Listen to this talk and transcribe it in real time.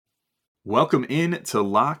Welcome in to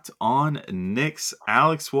Locked On Knicks.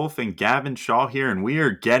 Alex Wolf and Gavin Shaw here, and we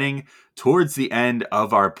are getting towards the end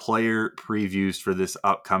of our player previews for this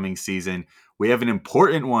upcoming season. We have an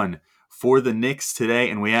important one for the Knicks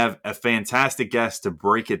today, and we have a fantastic guest to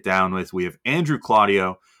break it down with. We have Andrew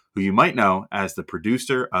Claudio, who you might know as the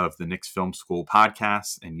producer of the Knicks Film School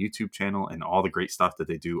podcast and YouTube channel and all the great stuff that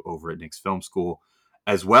they do over at Knicks Film School,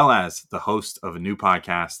 as well as the host of a new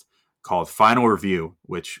podcast called Final Review,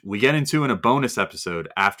 which we get into in a bonus episode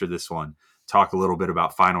after this one. Talk a little bit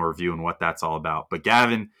about Final Review and what that's all about. But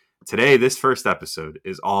Gavin, today, this first episode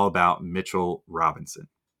is all about Mitchell Robinson.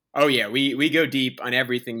 Oh yeah, we go deep on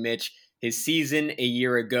everything Mitch. His season a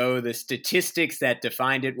year ago, the statistics that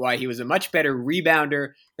defined it, why he was a much better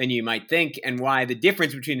rebounder than you might think, and why the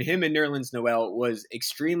difference between him and Nerlens Noel was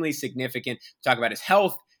extremely significant. Talk about his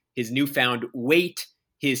health, his newfound weight,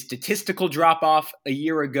 his statistical drop-off a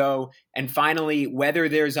year ago, and finally, whether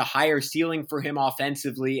there's a higher ceiling for him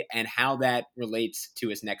offensively and how that relates to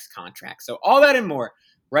his next contract. So all that and more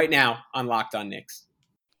right now on Locked On Knicks.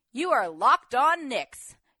 You are Locked On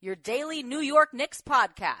Knicks, your daily New York Knicks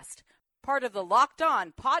podcast, part of the Locked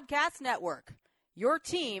On Podcast Network, your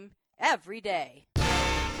team every day.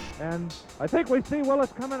 And I think we see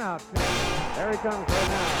Willis coming out. There he comes right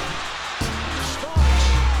now.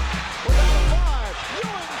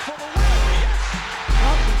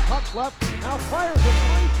 Puck left, now fires it,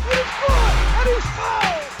 and he's good, and he's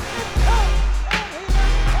fouled! It counts, and he is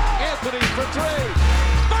Anthony for three!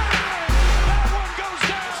 Bang! That one goes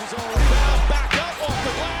down! This is all rebound, back up off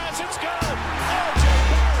the glass, it's good! RJ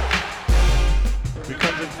Barrett!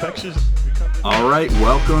 Becomes infectious. All right,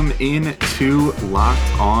 welcome in to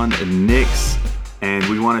Locked On Knicks, and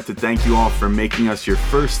we wanted to thank you all for making us your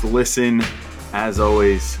first listen, as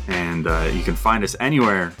always, and you can find us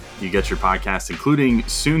anywhere you get your podcast, including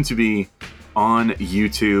soon to be on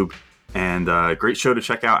YouTube. And a great show to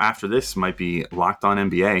check out after this might be Locked On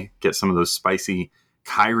NBA. Get some of those spicy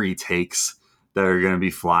Kyrie takes that are going to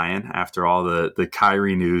be flying after all the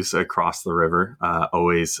Kyrie news across the river.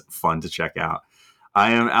 Always fun to check out.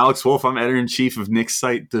 I am Alex Wolf. I'm editor-in-chief of Knicks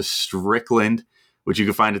site, The Strickland, which you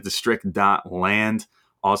can find at thestrick.land.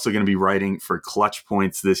 Also going to be writing for Clutch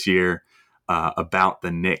Points this year. About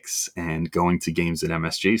the Knicks and going to games at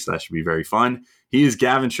MSG, so that should be very fun. He is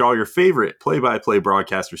Gavin Shaw, your favorite play-by-play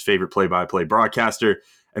broadcaster's favorite play-by-play broadcaster,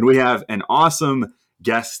 and we have an awesome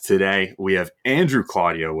guest today. We have Andrew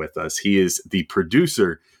Claudio with us. He is the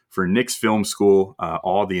producer for Knicks Film School,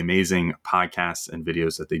 all the amazing podcasts and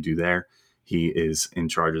videos that they do there. He is in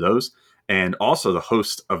charge of those, and also the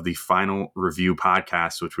host of the Final Review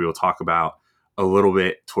podcast, which we will talk about a little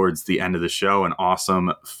bit towards the end of the show. An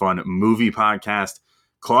awesome, fun movie podcast.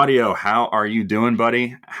 Claudio, how are you doing,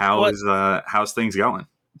 buddy? How's things going?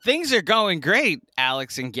 Things are going great,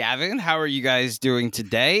 Alex and Gavin. How are you guys doing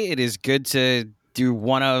today? It is good to do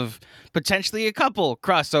one of potentially a couple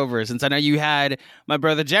crossovers, since I know you had my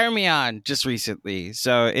brother Jeremy on just recently.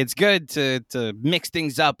 So it's good to mix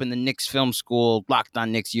things up in the Knicks Film School Locked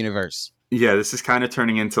On Knicks universe. Yeah, this is kind of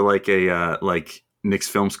turning into like a Knicks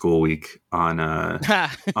Film School week on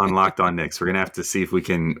Locked On Knicks. We're gonna have to see if we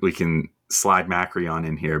can slide Macri on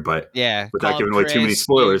in here, but yeah, without giving away too many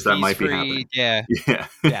spoilers, that might be happening. Yeah.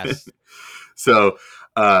 Yes. So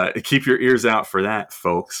keep your ears out for that,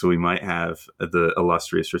 folks. We might have the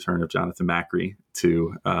illustrious return of Jonathan Macri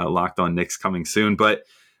to Locked On Knicks coming soon. But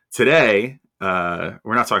today we're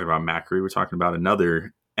not talking about Macri. We're talking about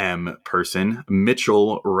another M person,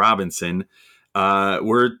 Mitchell Robinson.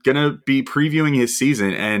 We're going to be previewing his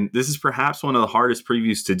season, and this is perhaps one of the hardest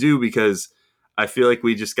previews to do because I feel like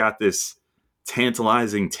we just got this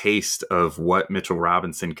tantalizing taste of what Mitchell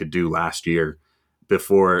Robinson could do last year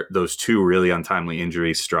before those two really untimely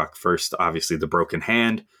injuries struck. First, obviously, the broken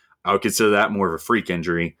hand. I would consider that more of a freak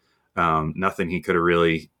injury. Nothing he could have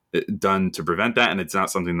really done to prevent that, and it's not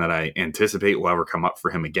something that I anticipate will ever come up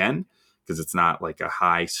for him again because it's not like a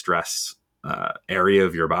high stress area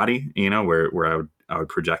of your body, where I would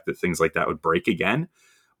project that things like that would break again.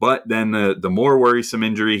 But then the more worrisome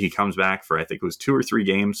injury, he comes back for, I think it was 2 or 3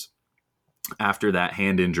 games after that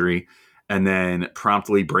hand injury, and then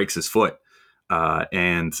promptly breaks his foot.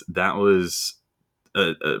 And that was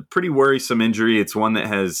a pretty worrisome injury. It's one that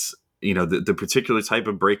has, the particular type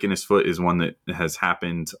of break in his foot is one that has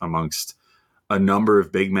happened amongst a number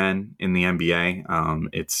of big men in the NBA.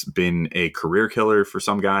 It's been a career killer for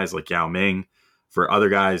some guys like Yao Ming. For other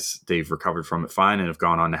guys, they've recovered from it fine and have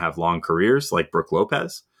gone on to have long careers like Brook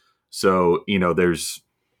Lopez. So, there's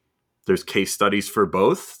case studies for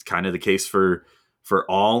both, kind of the case for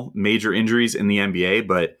all major injuries in the NBA.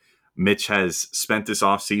 But Mitch has spent this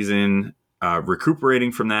offseason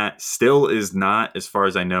recuperating from that. Still is not, as far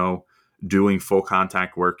as I know, doing full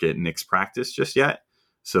contact work at Knicks practice just yet.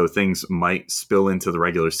 So things might spill into the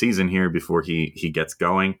regular season here before he gets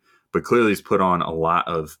going. But clearly he's put on a lot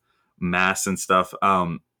of mass and stuff.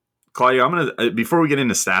 Claudio, I'm gonna before we get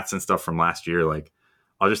into stats and stuff from last year, like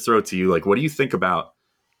I'll just throw it to you. Like, what do you think about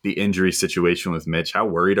the injury situation with Mitch? How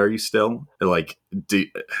worried are you still? Like,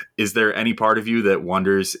 is there any part of you that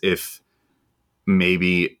wonders if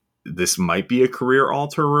maybe this might be a career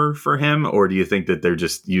alterer for him, or do you think that they're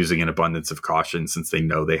just using an abundance of caution since they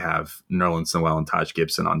know they have Nerlens Noel and Taj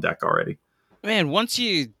Gibson on deck already? Man, once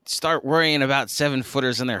you start worrying about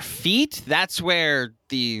 7-footers and their feet, that's where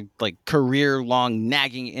the career-long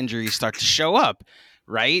nagging injuries start to show up,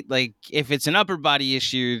 right? Like if it's an upper body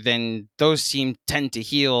issue, then those tend to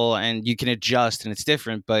heal and you can adjust and it's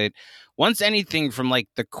different. But once anything from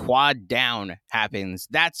the quad down happens,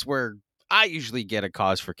 that's where I usually get a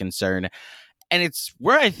cause for concern. And it's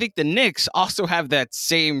where I think the Knicks also have that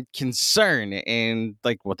same concern in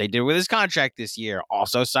what they did with his contract this year,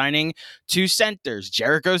 also signing 2 centers.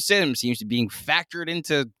 Jericho Sims seems to be being factored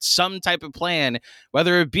into some type of plan,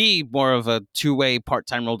 whether it be more of a 2-way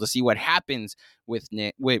part-time role to see what happens with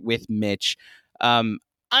Mitch. I'm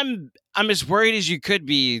as worried as you could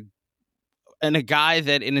be, and a guy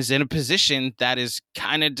that is in a position that is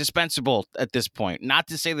kind of dispensable at this point. Not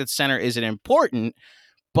to say that center isn't important,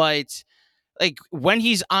 but when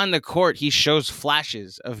he's on the court, he shows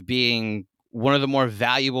flashes of being one of the more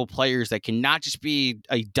valuable players that can not just be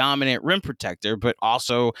a dominant rim protector, but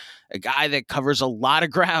also a guy that covers a lot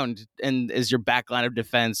of ground and is your backline of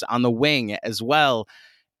defense on the wing as well.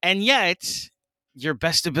 And yet your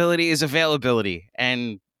best ability is availability.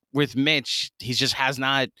 And with Mitch, he just has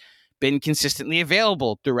not been consistently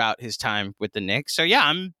available throughout his time with the Knicks. So yeah,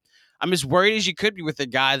 I'm as worried as you could be with a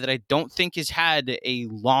guy that I don't think has had a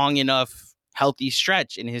long enough healthy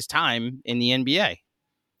stretch in his time in the NBA.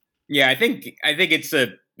 Yeah, I think it's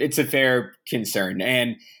a fair concern.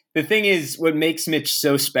 And the thing is, what makes Mitch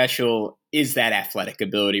so special is that athletic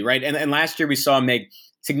ability, right? And last year we saw him make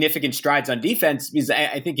significant strides on defense because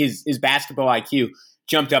I think his basketball IQ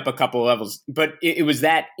jumped up a couple of levels. But it was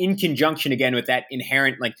that in conjunction again with that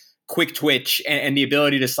inherent quick twitch and the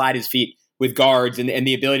ability to slide his feet with guards and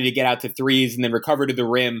the ability to get out to threes and then recover to the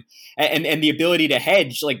rim and the ability to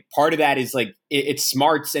hedge. Part of that is it's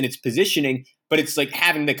smarts and it's positioning, but it's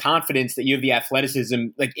having the confidence that you have the athleticism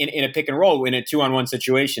in a pick and roll in a 2-on-1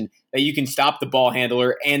 situation that you can stop the ball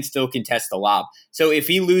handler and still contest the lob. So if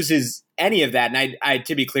he loses any of that, and I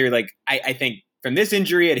to be clear, I think from this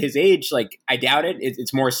injury at his age, I doubt it.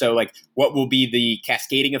 It's more so what will be the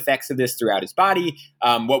cascading effects of this throughout his body?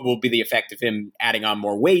 What will be the effect of him adding on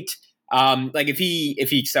more weight? If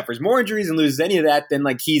he suffers more injuries and loses any of that, then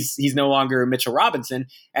he's no longer Mitchell Robinson.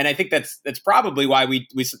 And I think that's probably why we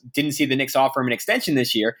didn't see the Knicks offer him an extension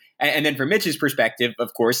this year. And then from Mitch's perspective,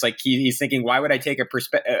 of course, he's thinking, why would I take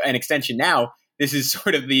an extension now? This is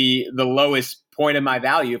sort of the lowest point of my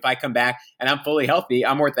value. If I come back and I'm fully healthy,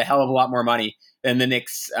 I'm worth a hell of a lot more money than the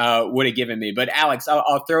Knicks would have given me. But Alex,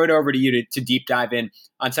 I'll throw it over to you to deep dive in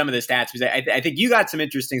on some of the stats because I think you got some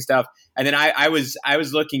interesting stuff. And then I was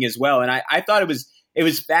looking as well, and I thought it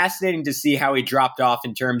was fascinating to see how he dropped off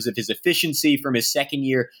in terms of his efficiency from his second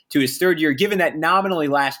year to his third year, given that nominally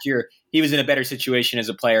last year he was in a better situation as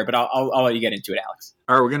a player. But I'll let you get into it, Alex.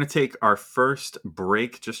 All right, we're going to take our first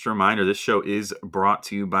break. Just a reminder, this show is brought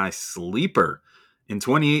to you by Sleeper. In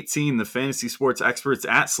 2018, the fantasy sports experts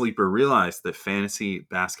at Sleeper realized that fantasy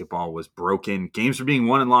basketball was broken. Games were being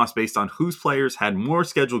won and lost based on whose players had more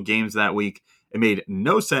scheduled games that week. It made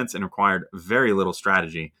no sense and required very little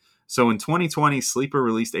strategy. So in 2020, Sleeper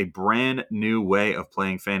released a brand new way of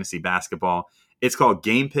playing fantasy basketball. It's called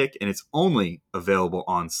Game Pick, and it's only available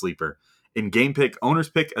on Sleeper. In Game Pick, owners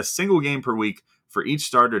pick a single game per week for each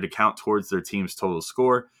starter to count towards their team's total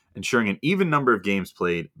score, ensuring an even number of games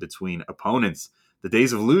played between opponents. The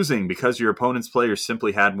days of losing because your opponent's players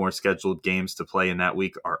simply had more scheduled games to play in that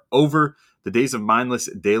week are over. The days of mindless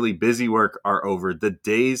daily busy work are over. The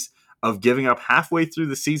days of giving up halfway through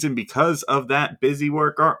the season because of that busy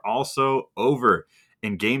work are also over.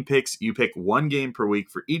 In Game Picks, you pick one game per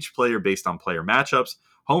week for each player based on player matchups,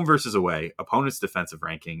 home versus away, opponent's defensive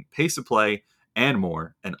ranking, pace of play, and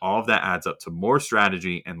more. And all of that adds up to more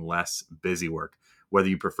strategy and less busy work. Whether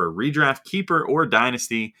you prefer redraft, keeper, or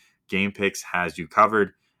dynasty, Game Picks has you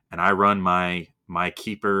covered. And I run my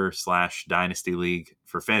keeper/dynasty league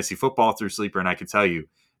for fantasy football through Sleeper, and I can tell you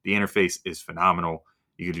the interface is phenomenal.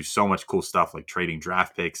 You can do so much cool stuff like trading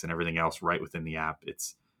draft picks and everything else right within the app.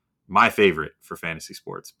 It's my favorite for fantasy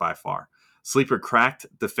sports by far. Sleeper cracked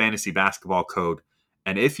the fantasy basketball code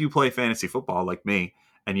And if you play fantasy football like me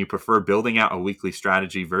and you prefer building out a weekly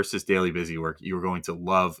strategy versus daily busy work, you're going to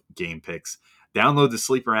love Game Picks. Download the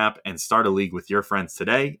Sleeper app and start a league with your friends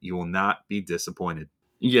today. You will not be disappointed.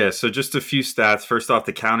 Yeah, so just a few stats. First off,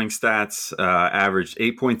 the counting stats averaged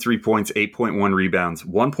 8.3 points, 8.1 rebounds,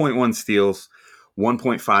 1.1 steals,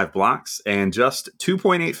 1.5 blocks, and just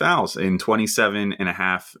 2.8 fouls in 27 and a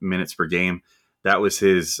half minutes per game. That was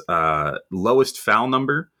his lowest foul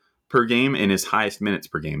number per game and his highest minutes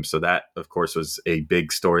per game. So that, of course, was a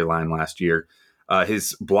big storyline last year.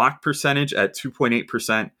 His block percentage at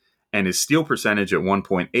 2.8% and his steal percentage at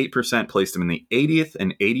 1.8% placed him in the 80th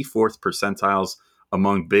and 84th percentiles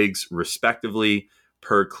among bigs, respectively,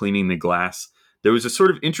 per Cleaning the Glass. There was a sort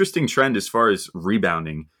of interesting trend as far as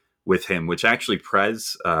rebounding with him, which actually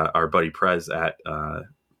Prez, our buddy Prez at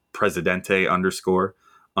Presidente _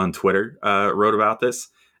 on Twitter, wrote about this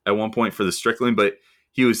at one point for the Strickland, but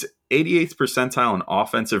he was 88th percentile in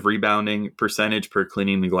offensive rebounding percentage per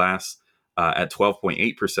Cleaning the Glass at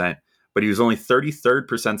 12.8%, but he was only 33rd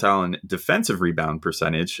percentile in defensive rebound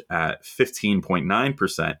percentage at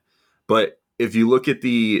 15.9%. But if you look at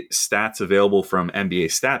the stats available from NBA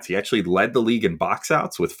Stats, he actually led the league in box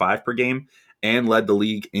outs with 5 per game and led the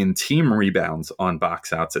league in team rebounds on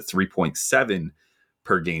box outs at 3.7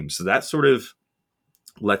 per game. So that sort of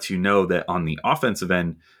lets you know that on the offensive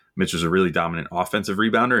end, Mitch is a really dominant offensive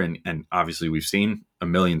rebounder. And obviously we've seen a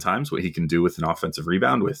million times what he can do with an offensive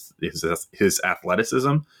rebound with his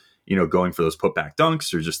athleticism, going for those putback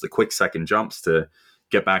dunks or just the quick second jumps to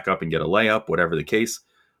get back up and get a layup, whatever the case.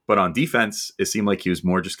 But on defense, it seemed like he was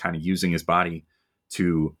more just kind of using his body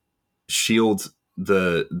to shield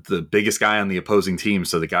the biggest guy on the opposing team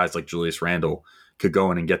so the guys like Julius Randle could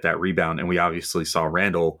go in and get that rebound. And we obviously saw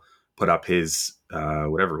Randle put up his,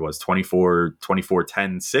 whatever it was, 24,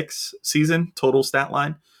 10, 6 season total stat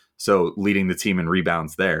line. So leading the team in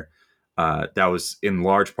rebounds there. That was in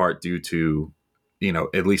large part due to,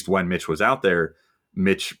 at least when Mitch was out there,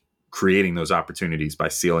 Mitch creating those opportunities by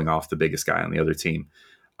sealing off the biggest guy on the other team.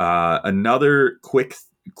 Another quick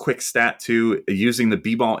stat too, using the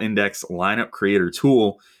B-Ball Index lineup creator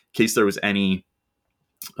tool, in case there was any,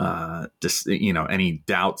 any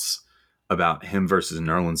doubts about him versus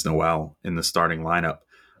Nerlens Noel in the starting lineup.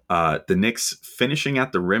 The Knicks finishing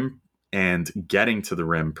at the rim and getting to the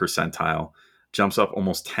rim percentile jumps up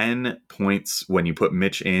almost 10 points when you put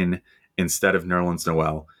Mitch in instead of Nerlens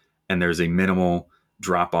Noel, and there's a minimal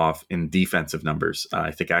drop off in defensive numbers.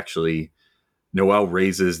 I think actually Noel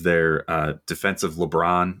raises their defensive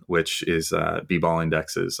LeBron, which is B-Ball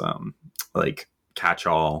Index's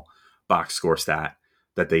catch-all box score stat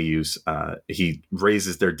that they use. He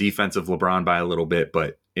raises their defensive LeBron by a little bit,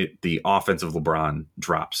 but the offensive LeBron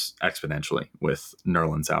drops exponentially with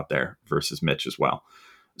Nerlens out there versus Mitch as well.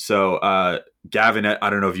 So, Gavin, I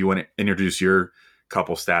don't know if you want to introduce your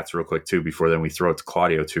couple stats real quick too, before then we throw it to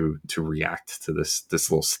Claudio to react to this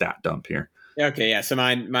little stat dump here. Okay, yeah. So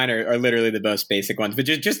mine are literally the most basic ones, but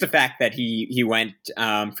just the fact that he went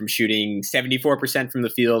from shooting 74% from the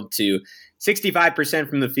field to 65%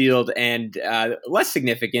 from the field, and less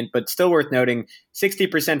significant, but still worth noting,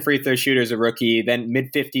 60% free throw shooter as a rookie, then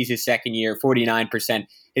mid-50s his second year, 49%.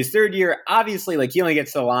 His third year, obviously, he only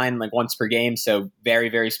gets to the line once per game, so very,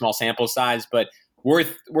 very small sample size, but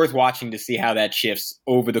worth watching to see how that shifts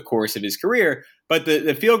over the course of his career. But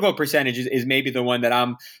the field goal percentage is maybe the one that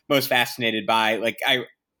I'm most fascinated by.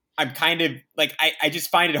 I'm kind of I just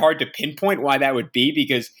find it hard to pinpoint why that would be,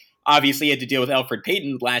 because obviously he had to deal with Elfrid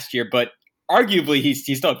Payton last year, but arguably he's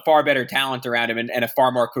still had far better talent around him and a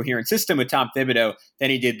far more coherent system with Tom Thibodeau than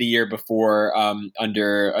he did the year before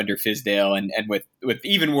under Fizdale and with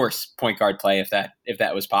even worse point guard play if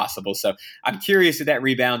that was possible. So I'm curious if that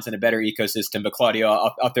rebounds in a better ecosystem. But Claudio,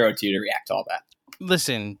 I'll throw it to you to react to all that.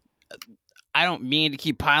 Listen, I don't mean to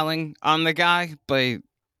keep piling on the guy, but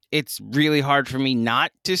it's really hard for me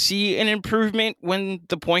not to see an improvement when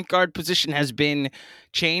the point guard position has been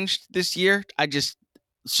changed this year.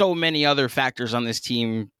 So many other factors on this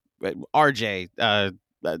team, RJ,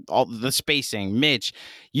 all the spacing, Mitch,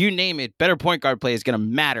 you name it, better point guard play is going to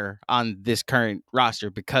matter on this current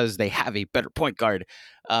roster because they have a better point guard.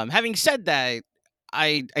 Having said that,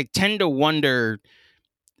 I tend to wonder,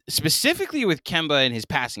 specifically with Kemba and his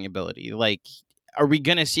passing ability, are we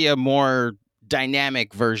going to see a more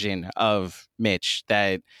dynamic version of Mitch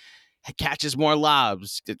that catches more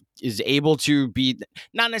lobs, is able to be,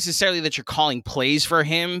 not necessarily that you're calling plays for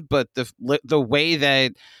him, but the way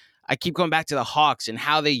that I keep going back to the Hawks and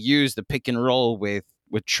how they use the pick and roll with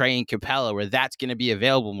Trey and Capella, where that's going to be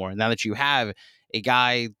available more now that you have a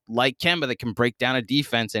guy like Kemba that can break down a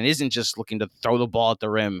defense and isn't just looking to throw the ball at the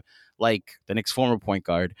rim like the Knicks' former point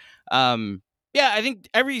guard. Yeah, I think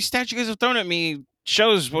every stat you guys have thrown at me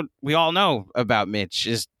shows what we all know about Mitch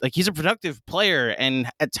is like he's a productive player and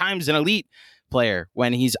at times an elite player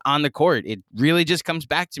when he's on the court. It really just comes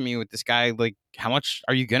back to me with this guy, like, how much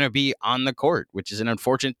are you going to be on the court, which is an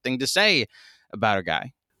unfortunate thing to say about a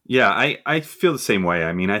guy. Yeah, I feel the same way.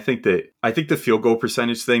 I mean, I think the field goal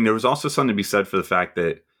percentage thing, there was also something to be said for the fact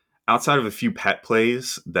that outside of a few pet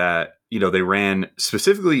plays that, they ran,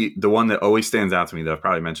 specifically the one that always stands out to me that I've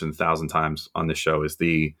probably mentioned 1,000 times on this show is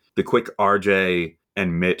the quick RJ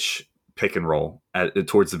and Mitch pick and roll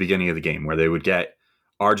towards the beginning of the game where they would get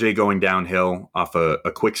RJ going downhill off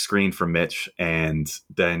a quick screen from Mitch. And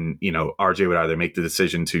then, RJ would either make the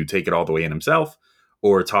decision to take it all the way in himself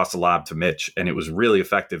or toss a lob to Mitch. And it was really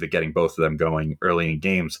effective at getting both of them going early in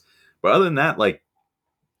games. But other than that,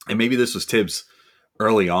 and maybe this was Tibbs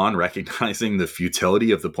early on recognizing the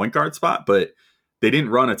futility of the point guard spot, but they didn't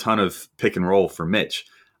run a ton of pick and roll for Mitch.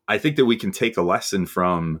 I think that we can take a lesson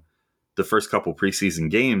from the first couple preseason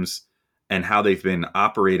games and how they've been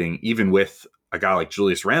operating, even with a guy like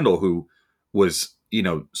Julius Randle, who was,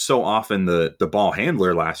 so often the ball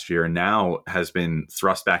handler last year and now has been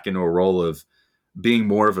thrust back into a role of being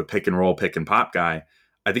more of a pick and roll, pick and pop guy.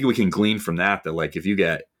 I think we can glean from that like if you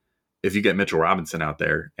get Mitchell Robinson out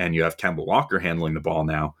there and you have Kemba Walker handling the ball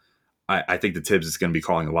now, I think the Tibbs is going to be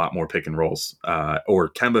calling a lot more pick and rolls, or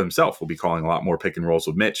Kemba himself will be calling a lot more pick and rolls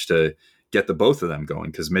with Mitch to get the both of them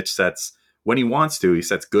going, because Mitch sets, when he wants to, he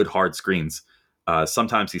sets good hard screens.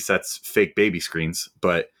 Sometimes he sets fake baby screens,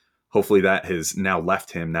 but hopefully that has now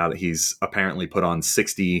left him now that he's apparently put on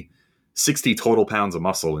 60 total pounds of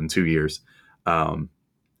muscle in 2 years.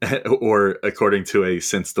 Or according to a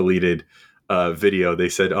since deleted video, they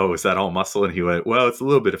said, "Oh, is that all muscle?" And he went, "Well, it's a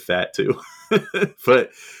little bit of fat too."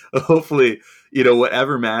 But hopefully,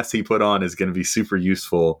 whatever mass he put on is going to be super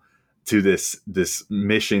useful to this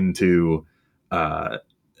mission to,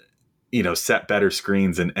 set better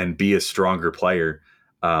screens and be a stronger player,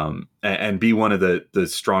 and be one of the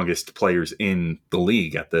strongest players in the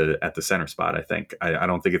league at the center spot. I think I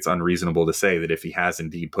don't think it's unreasonable to say that if he has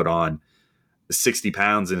indeed put on 60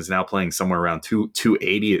 pounds and is now playing somewhere around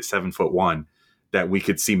 280 at 7'1", that we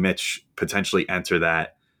could see Mitch potentially enter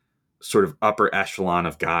that sort of upper echelon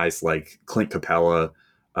of guys like Clint Capella,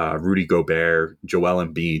 Rudy Gobert, Joel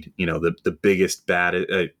Embiid, the biggest bad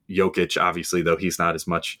Jokic, obviously, though he's not as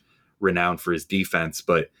much renowned for his defense,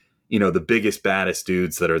 but the biggest, baddest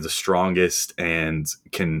dudes that are the strongest and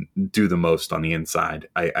can do the most on the inside.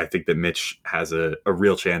 I think that Mitch has a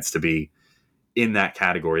real chance to be in that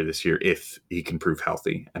category this year if he can prove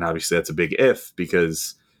healthy. And obviously that's a big if,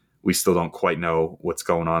 because we still don't quite know what's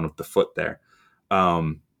going on with the foot there.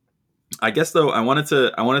 I guess though, I wanted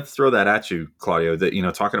to throw that at you, Claudio,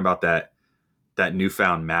 that, talking about that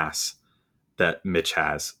newfound mass that Mitch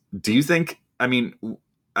has. Do you think, I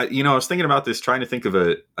was thinking about this, trying to think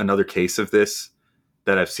of another case of this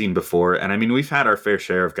that I've seen before. And we've had our fair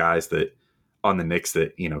share of guys that on the Knicks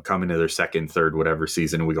that, come into their second, third, whatever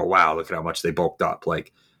season, and we go, wow, look at how much they bulked up.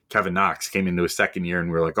 Like Kevin Knox came into his second year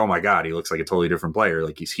and we were like, oh my God, he looks like a totally different player.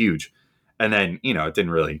 Like he's huge. And then, it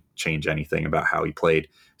didn't really change anything about how he played.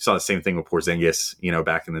 Saw the same thing with Porzingis,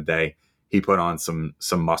 back in the day. He put on some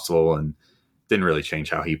muscle and didn't really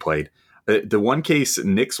change how he played. The one case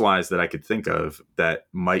Knicks-wise that I could think of that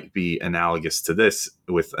might be analogous to this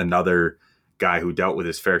with another guy who dealt with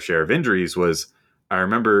his fair share of injuries was, I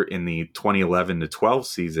remember in the 2011 to 12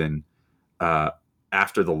 season,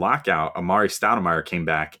 after the lockout, Amari Stoudemire came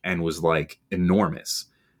back and was like enormous.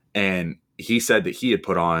 And he said that he had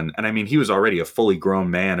put on, and he was already a fully grown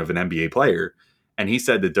man of an NBA player. And he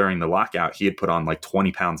said that during the lockout, he had put on like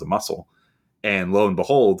 20 pounds of muscle. And lo and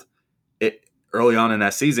behold, early on in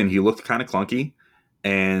that season, he looked kind of clunky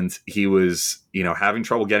and he was, having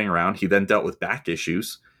trouble getting around. He then dealt with back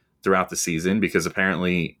issues throughout the season because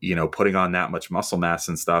apparently, putting on that much muscle mass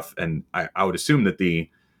and stuff. And I would assume that the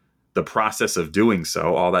process of doing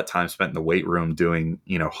so, all that time spent in the weight room doing,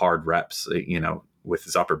 hard reps, with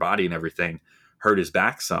his upper body and everything, hurt his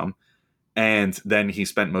back some. And then he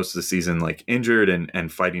spent most of the season like injured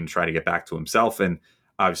and fighting to try to get back to himself. And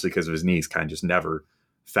obviously because of his knees, kind of just never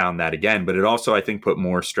found that again. But it also, I think, put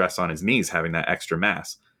more stress on his knees, having that extra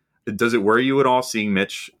mass. Does it worry you at all seeing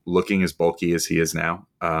Mitch looking as bulky as he is now,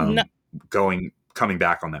 coming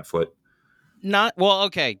back on that foot?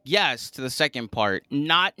 Okay. Yes, to the second part,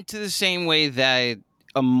 not to the same way that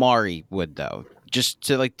Amari would, though. Just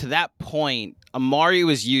to that point, Amari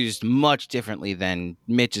was used much differently than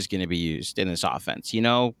Mitch is going to be used in this offense.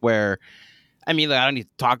 Where I mean, like, I don't need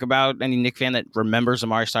to talk about any Knicks fan that remembers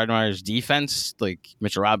Amari Stoudemire's defense. Like,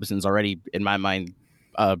 Mitchell Robinson's already, in my mind,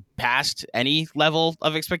 past any level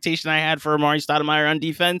of expectation I had for Amari Stoudemire on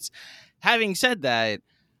defense. Having said that,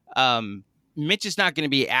 Mitch is not going to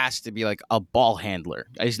be asked to be like a ball handler.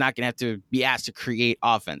 He's not going to have to be asked to create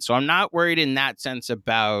offense. So I'm not worried in that sense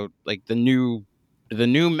about like the new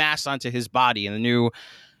mass onto his body and the new,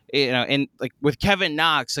 and like with Kevin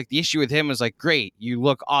Knox, like the issue with him is like, great, you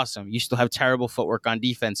look awesome. You still have terrible footwork on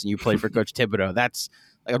defense and you play for Coach Thibodeau. That's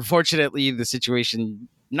like, unfortunately the situation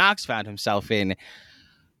Knox found himself in.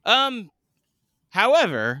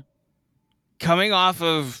 However, coming off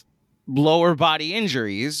of lower body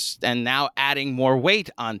injuries and now adding more weight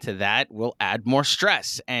onto that will add more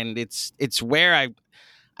stress. And it's where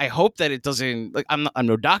I hope that it doesn't, like, I'm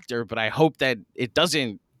no doctor, but I hope that it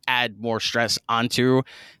doesn't add more stress onto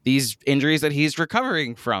these injuries that he's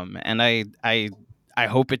recovering from. And I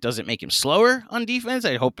hope it doesn't make him slower on defense.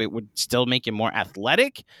 I hope it would still make him more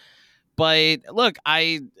athletic. But look,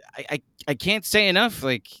 I can't say enough.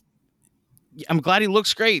 Like, I'm glad he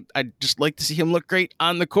looks great. I'd just like to see him look great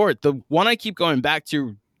on the court. The one I keep going back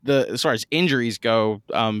to, as far as injuries go,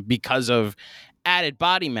 because of added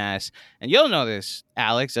body mass, and you'll know this,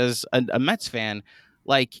 Alex, as a Mets fan,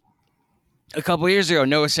 like a couple years ago,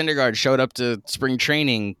 Noah Syndergaard showed up to spring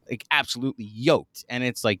training like absolutely yoked, and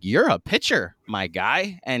it's like, you're a pitcher, my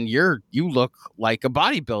guy, and you look like a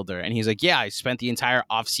bodybuilder. And he's like, yeah, I spent the entire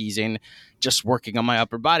offseason just working on my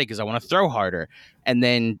upper body because I want to throw harder. And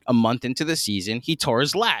then a month into the season, he tore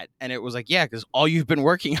his lat, and it was like, yeah, because all you've been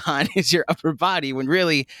working on is your upper body, when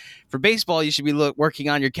really for baseball you should be working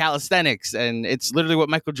on your calisthenics. And it's literally what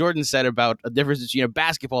Michael Jordan said about a difference between a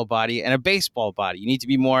basketball body and a baseball body. You need to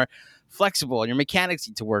be more flexible and your mechanics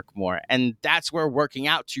need to work more. And that's where working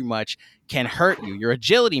out too much can hurt you. Your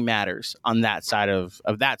agility matters on that side of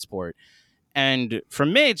that sport. And for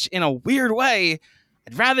Mitch, in a weird way,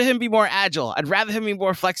 I'd rather him be more agile. I'd rather him be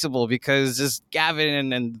more flexible, because as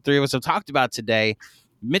Gavin and the three of us have talked about today,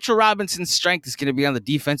 Mitchell Robinson's strength is going to be on the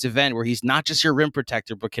defensive end, where he's not just your rim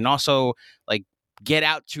protector, but can also like get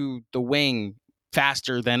out to the wing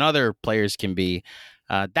faster than other players can be.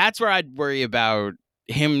 That's where I'd worry about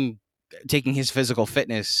him taking his physical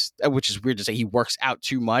fitness, which is weird to say he works out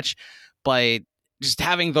too much, but just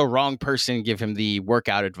having the wrong person give him the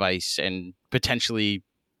workout advice and potentially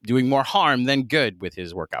doing more harm than good with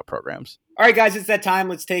his workout programs. All right, guys, it's that time.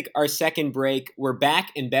 Let's take our second break. We're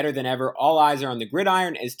back and better than ever. All eyes are on the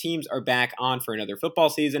gridiron as teams are back on for another football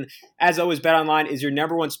season. As always, BetOnline is your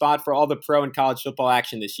number one spot for all the pro and college football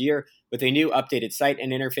action this year. With a new updated site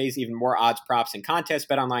and interface, even more odds, props, and contests,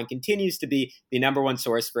 BetOnline continues to be the number one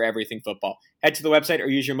source for everything football. Head to the website or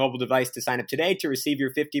use your mobile device to sign up today to receive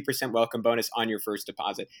your 50% welcome bonus on your first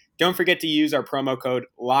deposit. Don't forget to use our promo code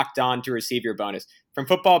LOCKEDON to receive your bonus. From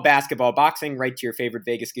football, basketball, boxing, right to your favorite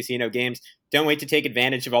Vegas casino games, don't wait to take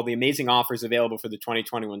advantage of all the amazing offers available for the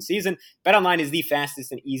 2021 season. BetOnline is the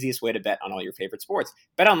fastest and easiest way to bet on all your favorite sports.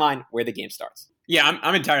 BetOnline, where the game starts. Yeah,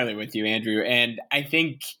 I'm entirely with you, Andrew, and I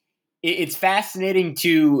think it's fascinating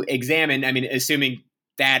to examine. I mean, assuming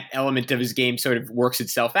that element of his game sort of works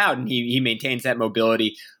itself out and he maintains that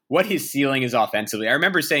mobility, what his ceiling is offensively. I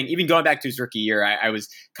remember saying, even going back to his rookie year, I was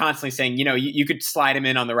constantly saying, you could slide him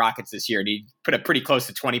in on the Rockets this year and he'd put up pretty close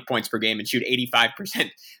to 20 points per game and shoot 85%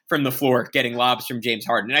 from the floor, getting lobs from James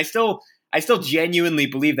Harden. And I still genuinely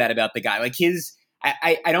believe that about the guy. Like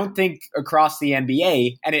I don't think across the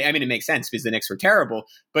NBA, and it makes sense because the Knicks were terrible,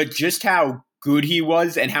 but just how good he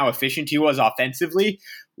was and how efficient he was offensively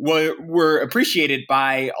were appreciated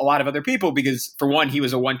by a lot of other people, because for one, he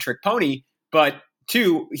was a one-trick pony, but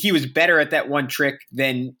two, he was better at that one trick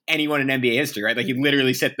than anyone in NBA history, right? Like, he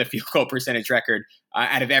literally set the field goal percentage record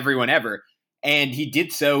out of everyone ever. And he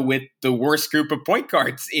did so with the worst group of point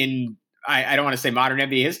guards in, I don't want to say modern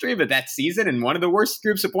NBA history, but that season, and one of the worst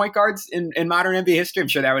groups of point guards in modern NBA history. I'm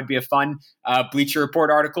sure that would be a fun Bleacher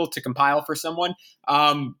Report article to compile for someone.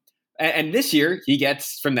 And this year, he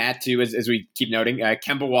gets from that to, as we keep noting,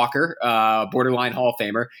 Kemba Walker, borderline Hall of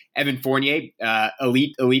Famer, Evan Fournier,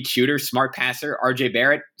 elite shooter, smart passer, RJ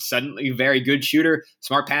Barrett, suddenly very good shooter,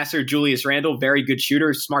 smart passer, Julius Randle, very good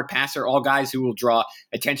shooter, smart passer, all guys who will draw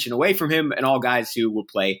attention away from him, and all guys who will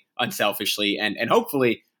play unselfishly and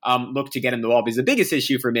hopefully look to get him the ball. Because the biggest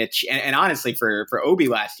issue for Mitch, and honestly for Obi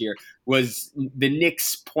last year, was the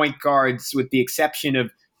Knicks point guards, with the exception of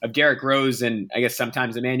Derrick Rose and I guess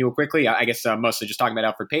sometimes Emmanuel Quickly. I guess mostly just talking about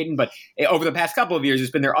Alfred Payton. But over the past couple of years, it's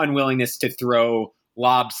been their unwillingness to throw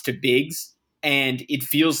lobs to bigs. And it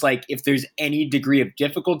feels like if there's any degree of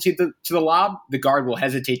difficulty to the lob, the guard will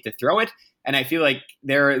hesitate to throw it. And I feel like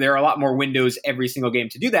there are a lot more windows every single game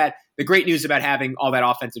to do that. The great news about having all that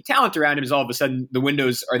offensive talent around him is all of a sudden the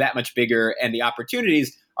windows are that much bigger and the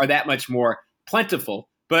opportunities are that much more plentiful.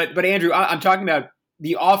 But Andrew, I'm talking about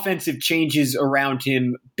the offensive changes around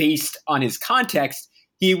him based on his context.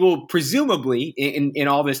 He will presumably, in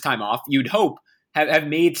all this time off, you'd hope, have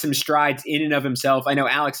made some strides in and of himself. I know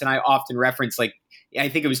Alex and I often reference, like, I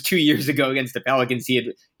think it was 2 years ago against the Pelicans,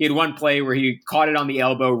 he had one play where he caught it on the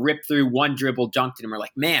elbow, ripped through one dribble, dunked it, and we're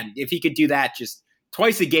like, man, if he could do that just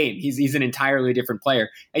twice a game, he's an entirely different player.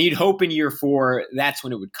 And you'd hope in year 4 that's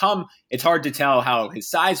when it would come. It's hard to tell how his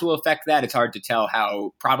size will affect that. It's hard to tell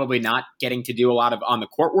how probably not getting to do a lot of on the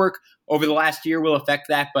court work over the last year will affect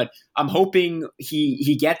that. But I'm hoping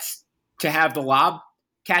he gets to have the lob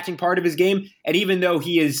catching part of his game. And even though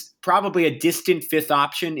he is probably a distant 5th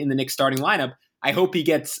option in the Knicks starting lineup, I hope he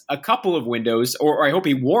gets a couple of windows, or I hope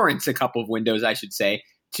he warrants a couple of windows, I should say,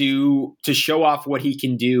 to show off what he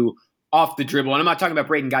can do off the dribble. And I'm not talking about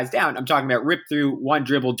breaking guys down. I'm talking about rip through, one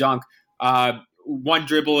dribble dunk, one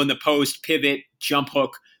dribble in the post, pivot, jump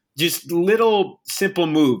hook, just little simple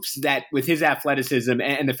moves that with his athleticism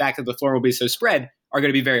and the fact that the floor will be so spread are going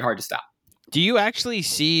to be very hard to stop. Do you actually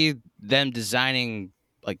see them designing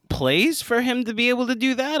like plays for him to be able to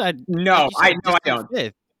do that? No, I don't.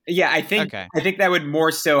 Fifth. Yeah, I think that would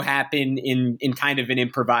more so happen in kind of an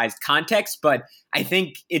improvised context, but I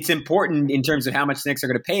think it's important in terms of how much the Knicks are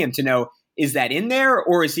going to pay him to know, is that in there,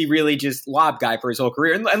 or is he really just lob guy for his whole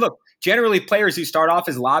career? And look, generally players who start off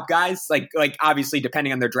as lob guys, like obviously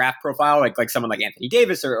depending on their draft profile, like someone like Anthony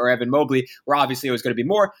Davis or Evan Mobley, where obviously it was going to be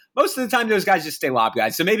more. Most of the time, those guys just stay lob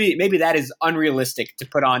guys. So maybe that is unrealistic to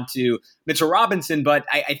put on to Mitchell Robinson, but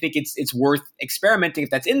I think it's worth experimenting if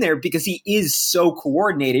that's in there because he is so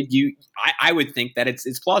coordinated. I would think that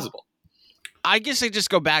it's plausible. I guess I just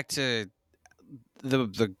go back to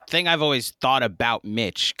the thing I've always thought about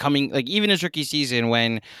Mitch coming, like even his rookie season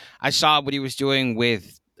when I saw what he was doing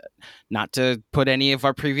with, not to put any of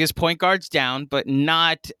our previous point guards down, but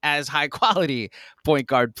not as high quality point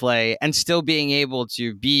guard play and still being able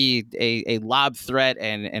to be a lob threat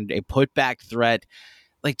and a putback threat.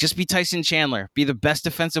 Like just be Tyson Chandler, be the best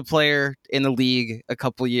defensive player in the league a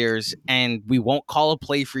couple years, and we won't call a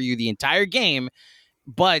play for you the entire game.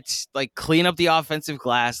 But like clean up the offensive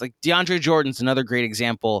glass. Like DeAndre Jordan's another great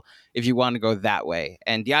example if you want to go that way.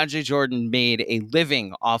 And DeAndre Jordan made a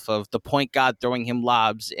living off of the point guard throwing him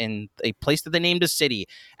lobs in a place that they named a city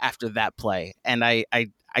after that play. And I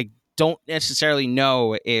don't necessarily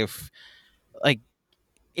know if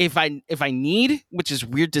I need, which is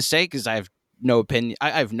weird to say because I have no opinion. I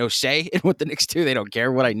have no say in what the Knicks do. They don't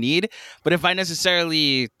care what I need. But if I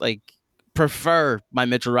necessarily prefer my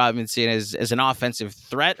Mitchell Robinson as an offensive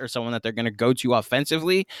threat or someone that they're going to go to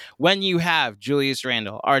offensively, when you have Julius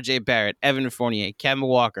Randle, RJ Barrett, Evan Fournier, Kemba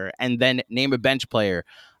Walker, and then name a bench player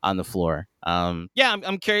on the floor. I'm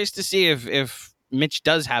curious to see if Mitch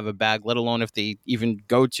does have a bag, let alone if they even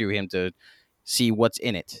go to him to see what's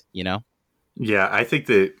in it, you know? Yeah, I think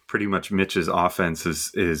that pretty much Mitch's offense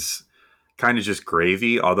is kind of just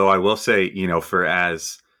gravy. Although I will say, for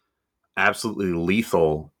as absolutely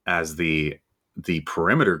lethal as the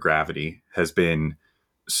perimeter gravity has been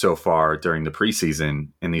so far during the preseason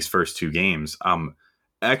in these first 2 games, I'm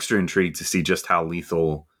extra intrigued to see just how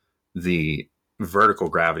lethal the vertical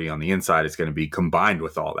gravity on the inside is going to be combined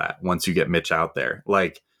with all that once you get Mitch out there.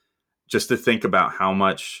 Like, just to think about how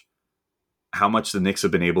much the Knicks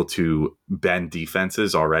have been able to bend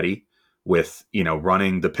defenses already with,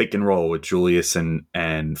 running the pick and roll with Julius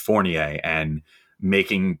and Fournier and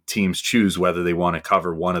making teams choose whether they want to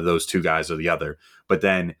cover one of those 2 guys or the other. But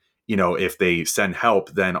then, if they send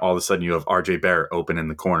help, then all of a sudden you have RJ Barrett open in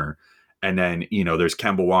the corner. And then, there's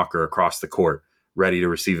Kemba Walker across the court ready to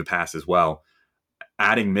receive a pass as well.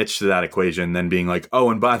 Adding Mitch to that equation, then being like,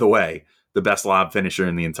 oh, and by the way, the best lob finisher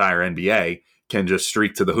in the entire NBA can just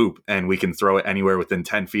streak to the hoop and we can throw it anywhere within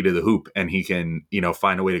 10 feet of the hoop and he can,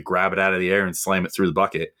 find a way to grab it out of the air and slam it through the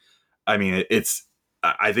bucket. I mean,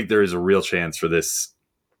 I think there is a real chance for this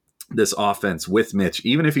offense with Mitch,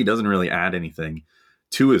 even if he doesn't really add anything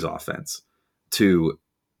to his offense, to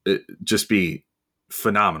just be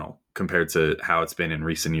phenomenal compared to how it's been in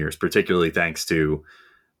recent years, particularly thanks to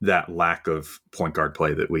that lack of point guard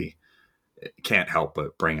play that we can't help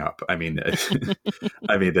but bring up. I mean,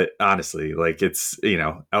 that honestly, it's,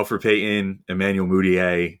 Elfrid Payton, Emmanuel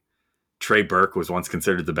Mudiay, Trey Burke was once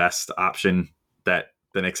considered the best option that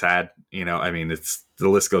the Knicks had. It's the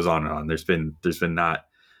list goes on and on. There's been not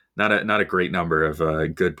a great number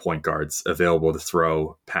of good point guards available to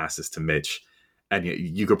throw passes to Mitch, and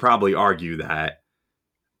you could probably argue that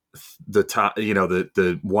the top,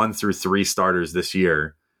 the 1 through 3 starters this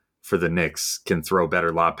year for the Knicks can throw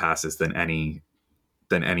better lob passes than any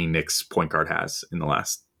Knicks point guard has in the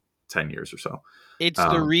last 10 years or so. It's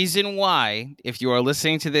the reason why, if you are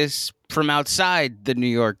listening to this from outside the New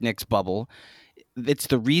York Knicks bubble, it's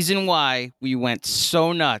the reason why we went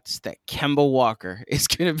so nuts that Kemba Walker is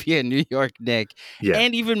going to be a New York Knick. Yeah.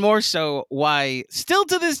 And even more so why, still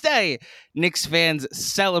to this day, Knicks fans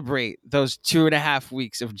celebrate those 2.5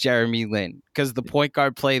 weeks of Jeremy Lin, because the point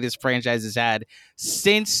guard play this franchise has had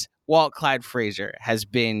since Walt Clyde Frazier has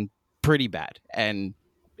been pretty bad. And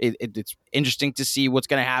it's interesting to see what's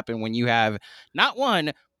going to happen when you have not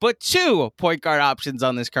one, but 2 point guard options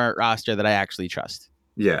on this current roster that I actually trust.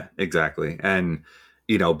 Yeah, exactly. And,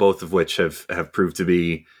 both of which have proved to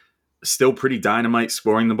be still pretty dynamite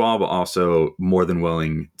scoring the ball, but also more than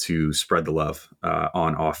willing to spread the love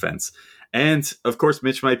on offense. And, of course,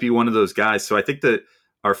 Mitch might be one of those guys. So I think that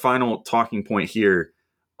our final talking point here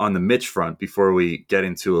on the Mitch front, before we get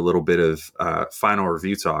into a little bit of final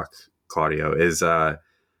review talk, Claudio, is,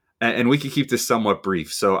 and we can keep this somewhat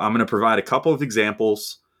brief. So I'm going to provide a couple of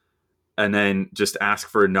examples and then just ask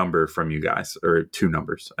for a number from you guys, or 2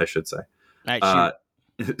 numbers, I should say. Right,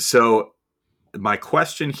 so my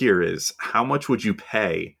question here is, how much would you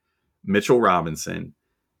pay Mitchell Robinson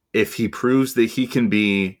if he proves that he can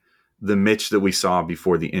be the Mitch that we saw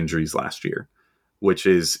before the injuries last year, which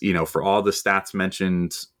is, for all the stats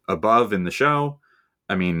mentioned above in the show,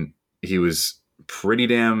 I mean, he was pretty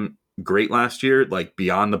damn great last year. Like,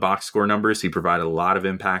 beyond the box score numbers, he provided a lot of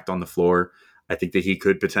impact on the floor. I think that he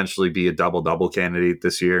could potentially be a double-double candidate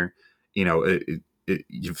this year.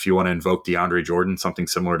 If you want to invoke DeAndre Jordan, something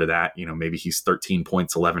similar to that, maybe he's 13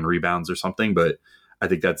 points, 11 rebounds or something, but I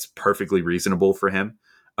think that's perfectly reasonable for him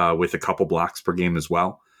with a couple blocks per game as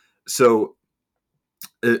well. So,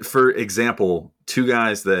 for example, 2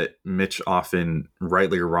 guys that Mitch often,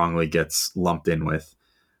 rightly or wrongly, gets lumped in with,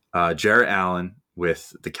 Jarrett Allen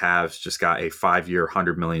with the Cavs just got a 5-year,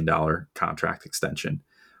 $100 million contract extension.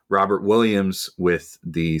 Robert Williams with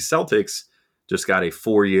the Celtics just got a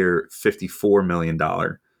 4-year, $54 million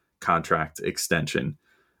contract extension.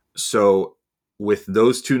 So with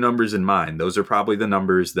those 2 numbers in mind, those are probably the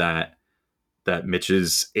numbers that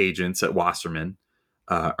Mitch's agents at Wasserman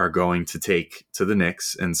are going to take to the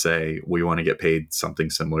Knicks and say, we want to get paid something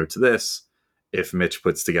similar to this. If Mitch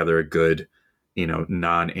puts together a good,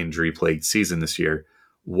 non-injury plagued season this year,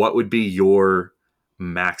 what would be your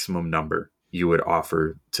maximum number you would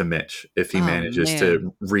offer to Mitch if he manages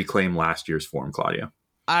to reclaim last year's form, Claudio?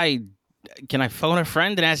 Can I phone a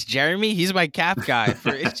friend and ask Jeremy? He's my cap guy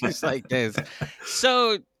for issues like this.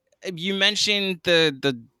 So you mentioned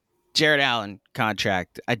the Jarrett Allen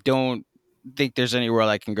contract. I don't think there's anywhere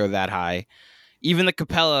I can go that high. Even the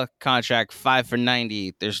Capella contract, 5 for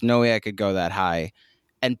 $90, there's no way I could go that high.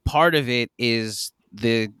 And part of it is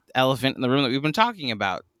the elephant in the room that we've been talking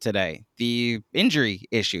about today, the injury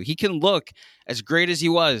issue. He can look as great as he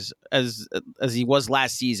was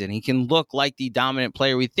last season. He can look like the dominant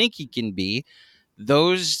player we think he can be.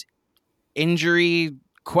 Those injury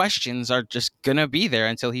questions are just gonna be there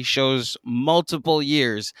until he shows multiple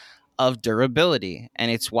years of durability, and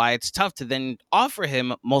it's why it's tough to then offer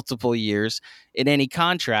him multiple years in any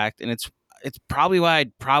contract. And it's probably why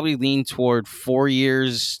I'd probably lean toward 4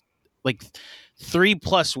 years, like 3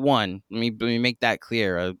 + 1. Let me make that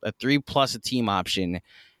clear. A 3 plus a team option,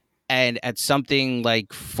 and at something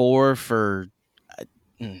like 4 for,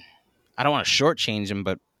 I don't want to shortchange him,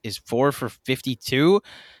 but is 4 for 52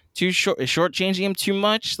 too short? Is shortchanging him too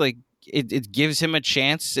much? Like, it gives him a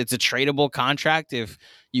chance. It's a tradable contract if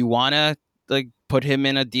you want to put him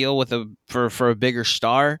in a deal for a bigger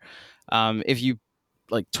star. If you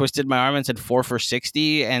twisted my arm and said 4 for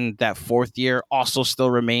 60, and that 4th year also still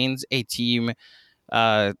remains a team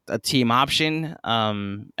option.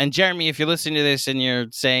 And Jeremy, if you're listening to this and you're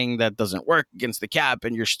saying that doesn't work against the cap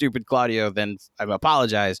and you're stupid, Claudio, then I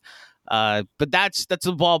apologize. But that's the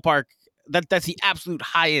ballpark. That's the absolute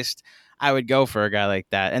highest I would go for a guy like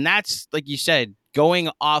that. And that's, like you said,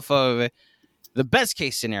 going off of the best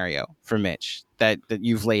case scenario for Mitch that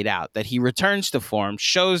you've laid out, that he returns to form,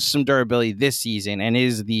 shows some durability this season, and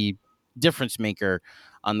is the difference maker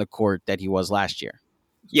on the court that he was last year.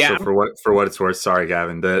 Yeah. So for what it's worth, sorry,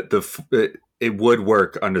 Gavin, it would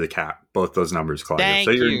work under the cap, both those numbers, Claudio.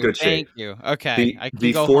 So you're in good shape. Thank you. Okay. I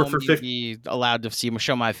can go 4 home for 50, be allowed to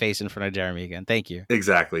show my face in front of Jeremy again. Thank you.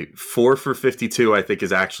 Exactly. 4 for 52, I think,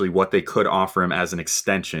 is actually what they could offer him as an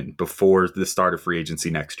extension before the start of free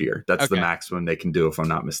agency next year. That's the maximum they can do, if I'm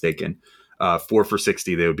not mistaken. 4 for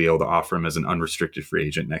 60, they would be able to offer him as an unrestricted free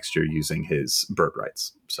agent next year using his bird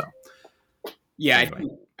rights. So, yeah, anyway.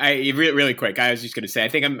 Really quick. I was just going to say, I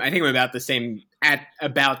think I'm about the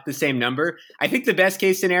same number. I think the best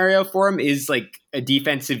case scenario for him is like a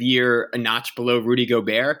defensive year, a notch below Rudy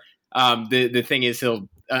Gobert. The thing is, he'll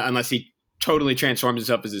unless he totally transforms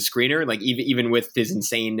himself as a screener, like even with his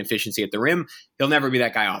insane efficiency at the rim, he'll never be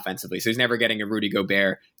that guy offensively. So he's never getting a Rudy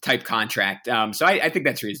Gobert type contract. So I think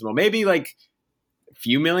that's reasonable. Maybe like a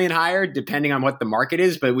few million higher, depending on what the market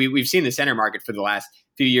is. But we've seen the center market for the last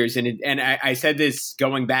few years, and I said this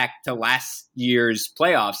going back to last year's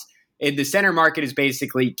playoffs. The center market is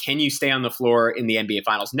basically, can you stay on the floor in the NBA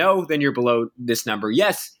Finals? No, then you're below this number.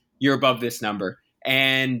 Yes, you're above this number.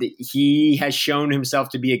 And he has shown himself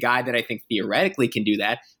to be a guy that I think theoretically can do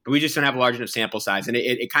that, but we just don't have a large enough sample size. And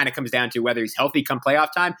it kind of comes down to whether he's healthy come playoff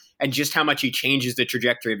time and just how much he changes the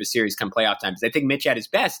trajectory of a series come playoff time. Because I think Mitch at his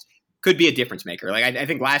best could be a difference maker. Like I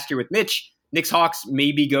think last year with Mitch, Knicks Hawks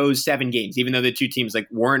maybe goes 7 games, even though the two teams like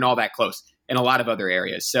weren't all that close in a lot of other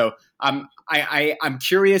areas. So I'm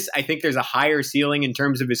curious. I think there's a higher ceiling in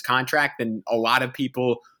terms of his contract than a lot of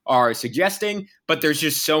people are suggesting, but there's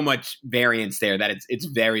just so much variance there that it's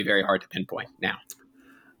very, very hard to pinpoint now.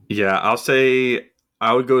 Yeah, I'll say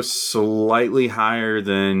I would go slightly higher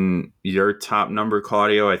than your top number,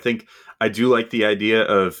 Claudio. I think I do like the idea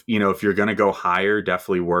of, if you're going to go higher,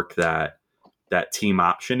 definitely work that team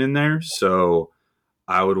option in there. So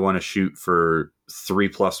I would want to shoot for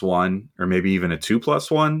 3+1 or maybe even a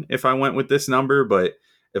 2+1 if I went with this number. But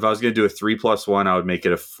if I was going to do a 3+1, I would make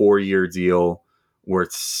it a 4-year deal where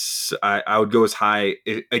I would go as high.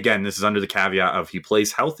 Again, this is under the caveat of he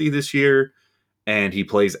plays healthy this year and he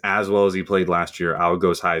plays as well as he played last year. I would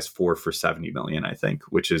go as high as 4 for $70 million, I think,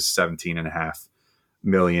 which is $17.5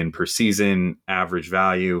 million per season average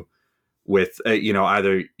value. With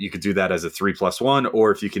either you could do that as a 3+1,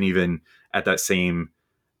 or if you can even at that same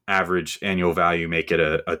average annual value make it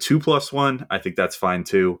a 2+1, I think that's fine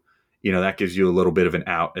too. That gives you a little bit of an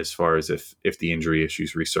out as far as if the injury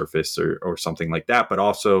issues resurface or something like that, but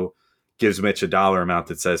also gives Mitch a dollar amount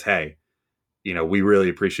that says, hey, we really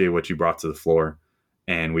appreciate what you brought to the floor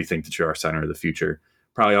and we think that you're our center of the future.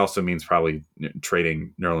 Probably also means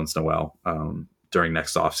trading Nerlens Noel during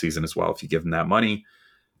next offseason as well if you give him that money,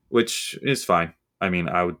 which is fine. I mean,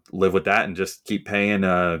 I would live with that and just keep paying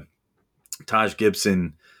Taj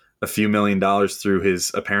Gibson a few $1 million through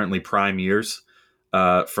his apparently prime years.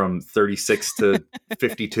 From 36 to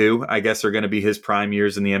 52, I guess, are going to be his prime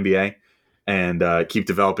years in the NBA, and keep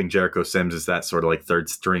developing Jericho Sims as that sort of like third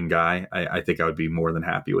string guy. I think I would be more than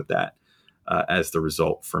happy with that as the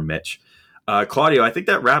result for Mitch. Claudio, I think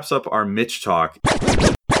that wraps up our Mitch talk.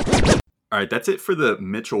 All right, that's it for the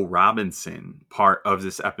Mitchell Robinson part of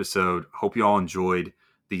this episode. Hope you all enjoyed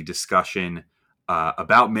the discussion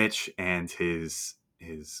about Mitch and his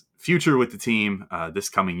future with the team this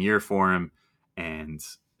coming year for him, and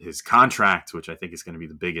his contract, which I think is going to be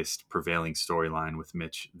the biggest prevailing storyline with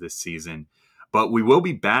Mitch this season. But we will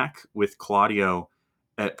be back with Claudio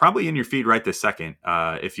probably in your feed right this second.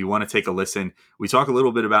 If you want to take a listen, we talk a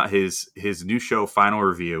little bit about his new show, Final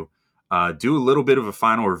Review. Do a little bit of a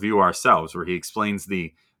final review ourselves where he explains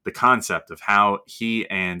the concept of how he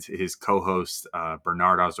and his co-host,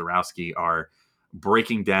 Bernard Ozorowski, are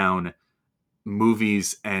breaking down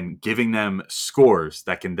movies and giving them scores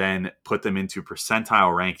that can then put them into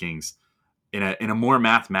percentile rankings in a more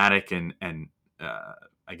mathematic and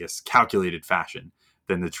I guess calculated fashion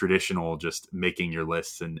than the traditional just making your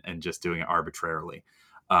lists and just doing it arbitrarily.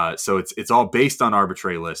 So it's all based on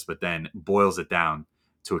arbitrary lists, but then boils it down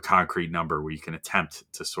to a concrete number where you can attempt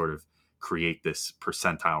to sort of create this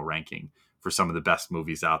percentile ranking for some of the best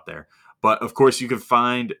movies out there. But of course, you can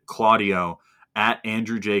find Claudio at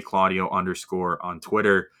AndrewJClaudio _ on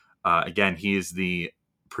Twitter. Again, he is the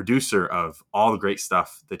producer of all the great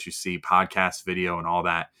stuff that you see, podcast, video, and all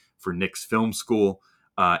that for Knicks Film School,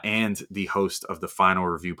 and the host of the Final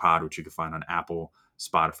Review Pod, which you can find on Apple,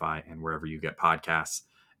 Spotify, and wherever you get podcasts.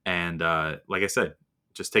 And like I said,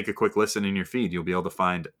 just take a quick listen in your feed. You'll be able to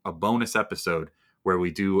find a bonus episode where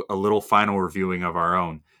we do a little final reviewing of our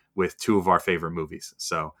own with 2 of our favorite movies.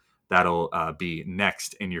 So that'll be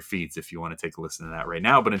next in your feeds if you want to take a listen to that right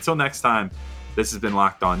now. But until next time, this has been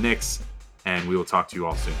Locked On Knicks, and we will talk to you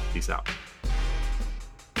all soon. Peace out.